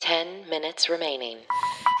minutes remaining.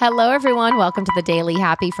 Hello, everyone. Welcome to the Daily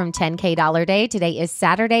Happy from 10K Dollar Day. Today is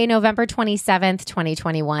Saturday, November 27th,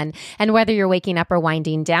 2021. And whether you're waking up or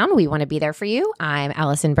winding down, we want to be there for you. I'm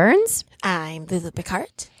Allison Burns. I'm Lulu Picard.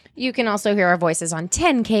 You can also hear our voices on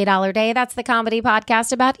 10K Dollar Day. That's the comedy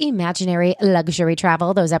podcast about imaginary luxury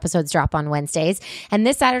travel. Those episodes drop on Wednesdays. And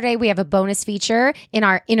this Saturday, we have a bonus feature in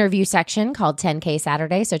our interview section called 10K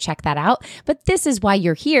Saturday. So check that out. But this is why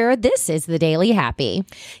you're here. This is the Daily Happy.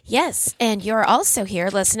 Yes, and you're also here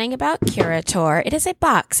listening about Curator. It is a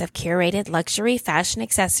box of curated luxury fashion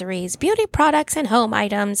accessories, beauty products, and home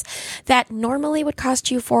items that normally would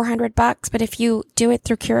cost you $400. But if you do it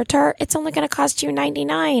through Curator, it's only going to cost you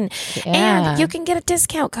 $99. Yeah. And you can get a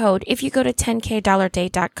discount code if you go to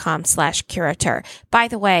 10kdollarday.com/curator. By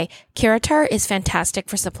the way, Curator is fantastic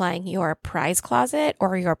for supplying your prize closet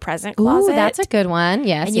or your present closet. Ooh, that's a good one.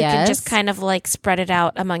 Yes, and you can just kind of like spread it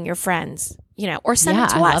out among your friends, you know, or send it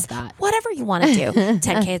to I us. love that. Whatever you want to do.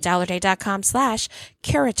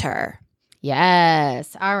 10kdollarday.com/curator.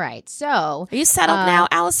 Yes. All right. So Are you settled now,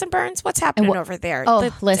 Allison Burns? What's happening over there? Oh,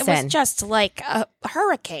 It listen. was just like a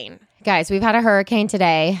hurricane. guys, we've had a hurricane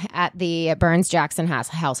today at the Burns-Jackson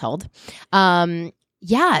household.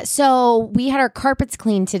 Yeah, so we had our carpets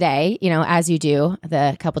cleaned today, you know, as you do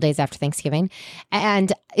the couple days after Thanksgiving.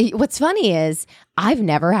 And what's funny is I've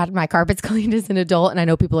never had my carpets cleaned as an adult. And I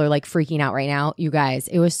know people are like freaking out right now. You guys,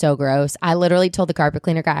 it was so gross. I literally told the carpet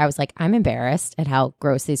cleaner guy, I was like, I'm embarrassed at how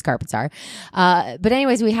gross these carpets are. But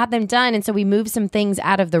anyways, we had them done. And so we moved some things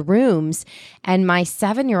out of the rooms. And my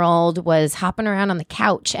 7-year-old was hopping around on the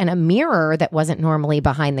couch, and a mirror that wasn't normally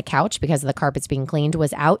behind the couch because of the carpets being cleaned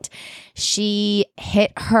was out. She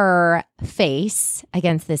hit her face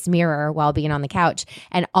against this mirror while being on the couch.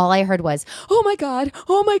 And all I heard was, oh my God,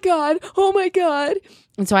 oh my God, oh my God.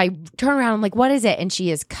 And so I turn around, I'm like, what is it? And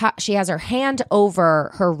she is she has her hand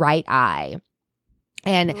over her right eye.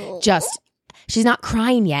 And she's not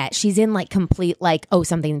crying yet. She's in like complete, like, oh,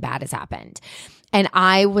 something bad has happened. And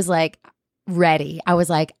I was like, ready. I was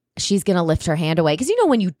like, she's going to lift her hand away. Because you know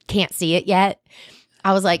when you can't see it yet?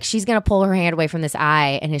 I was like, she's going to pull her hand away from this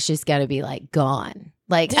eye and it's just going to be like gone.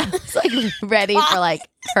 Like, I was like ready for like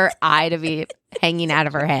her eye to be hanging out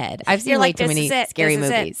of her head. I've seen way too many scary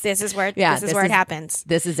movies. This is where it happens.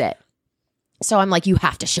 This is it. So I'm like, you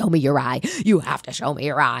have to show me your eye. You have to show me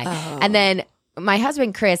your eye. Oh. And then my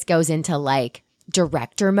husband, Chris, goes into like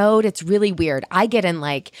director mode. It's really weird. I get in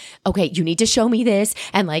like, okay, you need to show me this.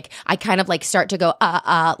 And like, I kind of like start to go,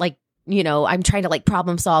 like, you know, I'm trying to like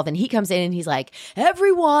problem solve. And he comes in and he's like,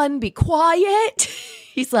 everyone be quiet.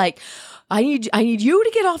 He's like, I need you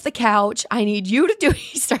to get off the couch. I need you to do.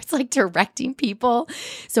 He starts like directing people.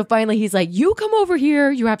 So finally he's like, you come over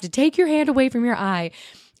here. You have to take your hand away from your eye.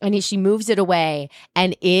 And she moves it away.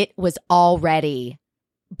 And it was already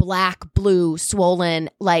black, blue, swollen.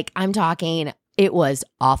 Like I'm talking, it was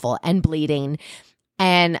awful and bleeding.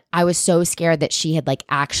 And I was so scared that she had like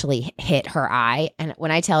actually hit her eye. And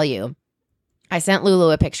when I tell you, I sent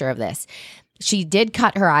Lulu a picture of this. She did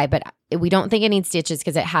cut her eye, but we don't think it needs stitches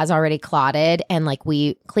because it has already clotted, and like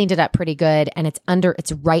we cleaned it up pretty good, and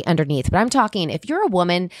it's right underneath. But I'm talking, if you're a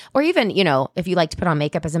woman, or even, you know, if you like to put on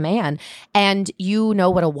makeup as a man and you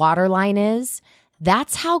know what a waterline is,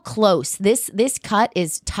 that's how close this cut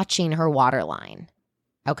is touching her waterline.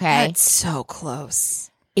 Okay. That's so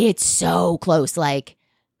close. It's so close. Like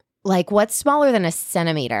what's smaller than a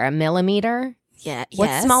centimeter? A millimeter? Yeah.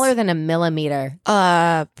 What's smaller than a millimeter?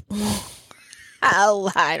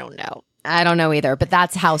 I don't know. I don't know either, but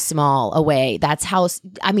that's how small away. That's how,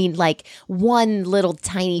 I mean, like one little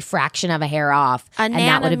tiny fraction of a hair off. And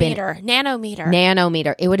that would have been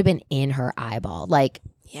nanometer. It would have been in her eyeball, like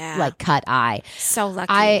cut eye. So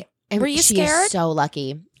lucky. Were you scared? She is so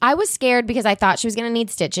lucky. I was scared because I thought she was going to need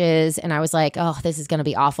stitches, and I was like, oh, this is going to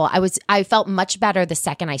be awful. I felt much better the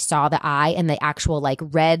second I saw the eye, and the actual like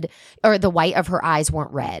red or the white of her eyes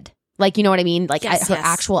weren't red. Like, you know what I mean? Like her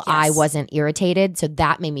actual eye wasn't irritated. So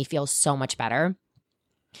that made me feel so much better.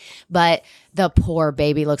 But the poor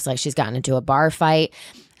baby looks like she's gotten into a bar fight.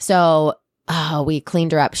 So we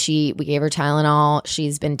cleaned her up. We gave her Tylenol.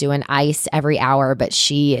 She's been doing ice every hour, but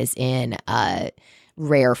she is in a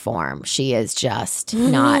rare form. She is just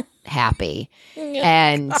not happy.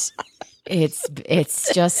 And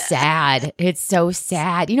it's just sad. It's so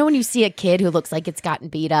sad. You know when you see a kid who looks like it's gotten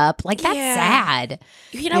beat up? Like that's sad.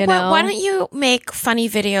 You know what? Why don't you make funny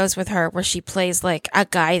videos with her where she plays like a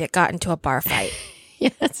guy that got into a bar fight?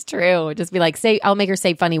 Yeah, that's true. Just be like, I'll make her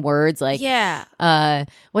say funny words like,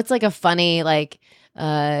 what's like a funny, like,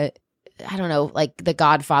 I don't know, like the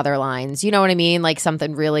Godfather lines. You know what I mean? Like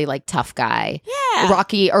something really like tough guy. Yeah.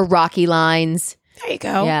 Rocky lines. There you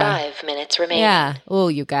go. Yeah. 5 minutes remaining. Yeah. Oh,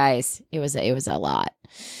 you guys, it was a lot.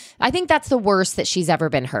 I think that's the worst that she's ever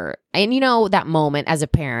been hurt. And you know that moment as a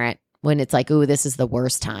parent when it's like, "Ooh, this is the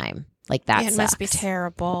worst time." Like that It must be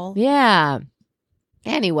terrible. Yeah.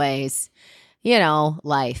 Anyways,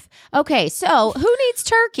 life. Okay, so who needs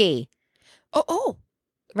turkey? Oh,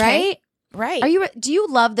 Right? right. Do you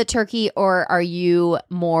love the turkey or are you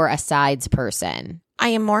more a sides person? I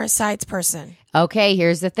am more a sides person. Okay,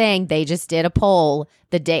 here's the thing. They just did a poll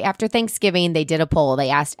the day after Thanksgiving. They did a poll. They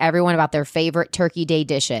asked everyone about their favorite Turkey Day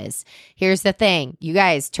dishes. Here's the thing. You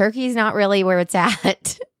guys, turkey's not really where it's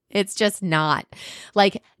at. It's just not.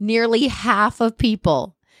 Like nearly half of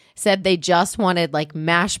people said they just wanted like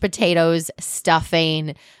mashed potatoes,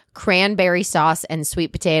 stuffing, cranberry sauce, and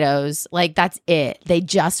sweet potatoes. Like that's it. They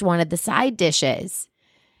just wanted the side dishes.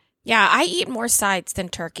 Yeah, I eat more sides than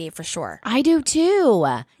turkey for sure. I do too.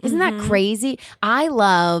 Isn't that crazy?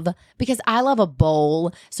 Because I love a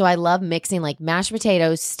bowl. So I love mixing like mashed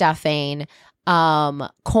potatoes, stuffing,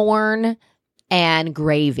 corn, and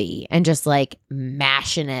gravy and just like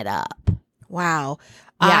mashing it up. Wow.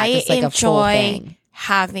 Yeah, I just like a full enjoy thing.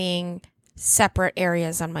 having separate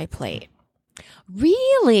areas on my plate.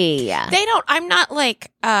 Really? I'm not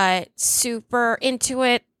like super into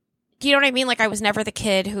it. Do you know what I mean? Like I was never the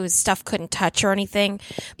kid whose stuff couldn't touch or anything.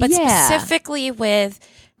 But Yeah. specifically with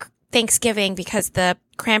Thanksgiving, because the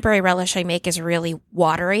cranberry relish I make is really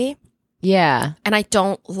watery. Yeah. And I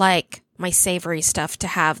don't like my savory stuff to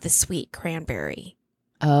have the sweet cranberry.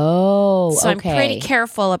 Oh, So okay. I'm pretty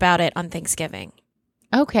careful about it on Thanksgiving.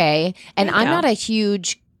 Okay. And There you I'm go. not a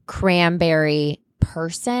huge cranberry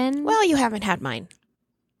person. Well, you haven't had mine.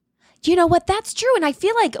 You know what? That's true. And I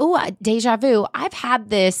feel like, deja vu. I've had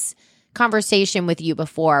this conversation with you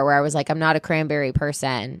before where I was like, I'm not a cranberry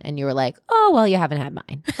person. And you were like, oh, well, you haven't had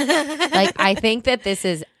mine. Like, I think that this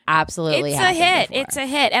is absolutely It's a happened hit. before. It's a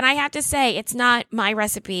hit. And I have to say, it's not my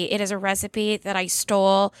recipe. It is a recipe that I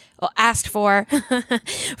asked for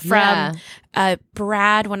from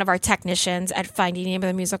Brad, one of our technicians at Finding Nemo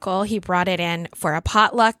the Musical. He brought it in for a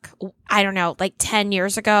potluck, I don't know, like 10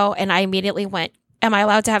 years ago. And I immediately went, am I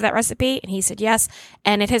allowed to have that recipe? And he said yes.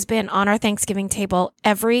 And it has been on our Thanksgiving table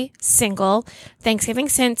every single Thanksgiving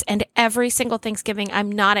since. And every single Thanksgiving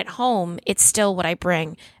I'm not at home, it's still what I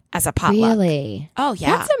bring as a potluck. Really? Oh,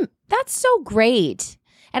 yeah. That's so great.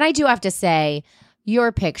 And I do have to say,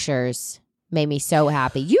 your pictures made me so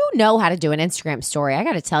happy. You know how to do an Instagram story. I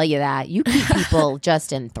got to tell you that. You keep people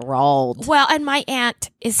just enthralled. Well, and my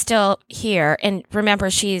aunt is still here. And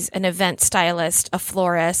remember, she's an event stylist, a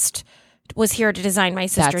florist, was here to design my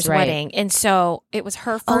sister's right. wedding. And so it was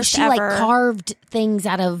her first she ever. like carved things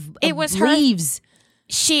out of It was her- leaves.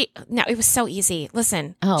 It was so easy.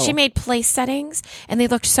 Listen, Oh. she made place settings and they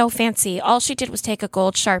looked so fancy. All she did was take a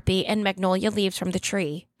gold Sharpie and magnolia leaves from the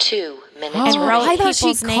tree. 2 minutes And Oh, wrote I thought she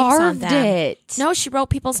people's names on carved them. it. No, she wrote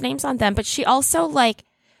people's names on them, but she also like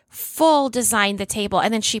full designed the table.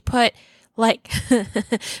 And then she put like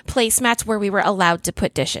placemats where we were allowed to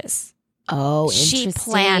put dishes. Oh, She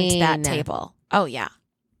interesting. planned that table. Oh, yeah.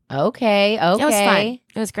 Okay. It was fun.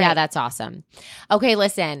 It was great. Yeah, that's awesome. Okay,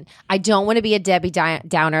 listen, I don't want to be a Debbie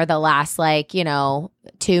Downer the last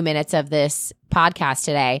 2 minutes of this podcast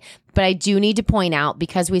today, but I do need to point out,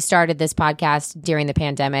 because we started this podcast during the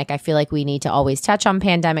pandemic, I feel like we need to always touch on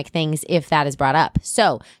pandemic things if that is brought up.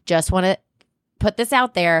 So just want to put this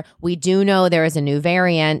out there. We do know there is a new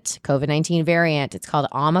variant, COVID-19 variant. It's called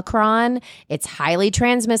Omicron. It's highly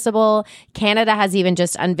transmissible. Canada has even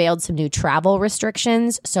just unveiled some new travel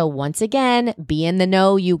restrictions. So once again, be in the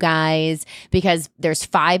know, you guys, because there's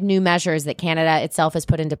 5 new measures that Canada itself has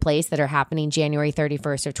put into place that are happening January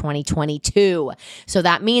 31st of 2022. So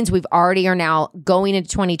that means we've already are now going into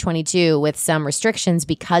 2022 with some restrictions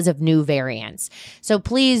because of new variants. So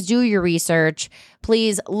please do your research.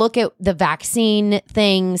 Please look at the vaccine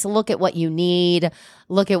things, look at what you need,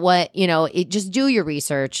 look at what, just do your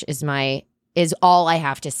research is all I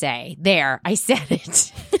have to say. There, I said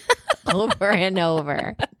it over and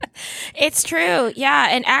over. It's true. Yeah.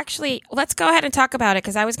 And actually, let's go ahead and talk about it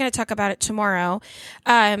because I was going to talk about it tomorrow.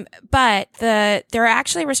 But there are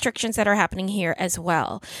actually restrictions that are happening here as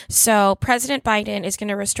well. So President Biden is going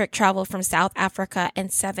to restrict travel from South Africa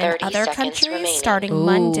and 7 30 other seconds countries remaining. starting Ooh,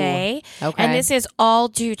 Monday. okay. And this is all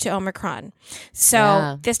due to Omicron. So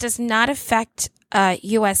Yeah. this does not affect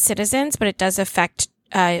U.S. citizens, but it does affect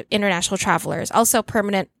international travelers. Also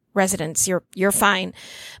permanent residents. You're fine.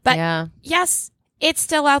 But Yeah, yes, it's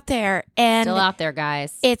still out there. And still out there,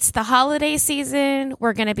 guys. it's the holiday season.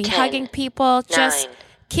 We're going to be 10, hugging people. Just 9,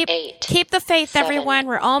 Keep 8, keep the faith, 7, everyone.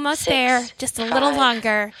 We're almost 6, there. Just a little 5,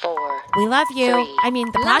 longer. 4, We love you. 3, I mean,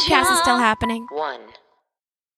 the podcast is still happening. 1.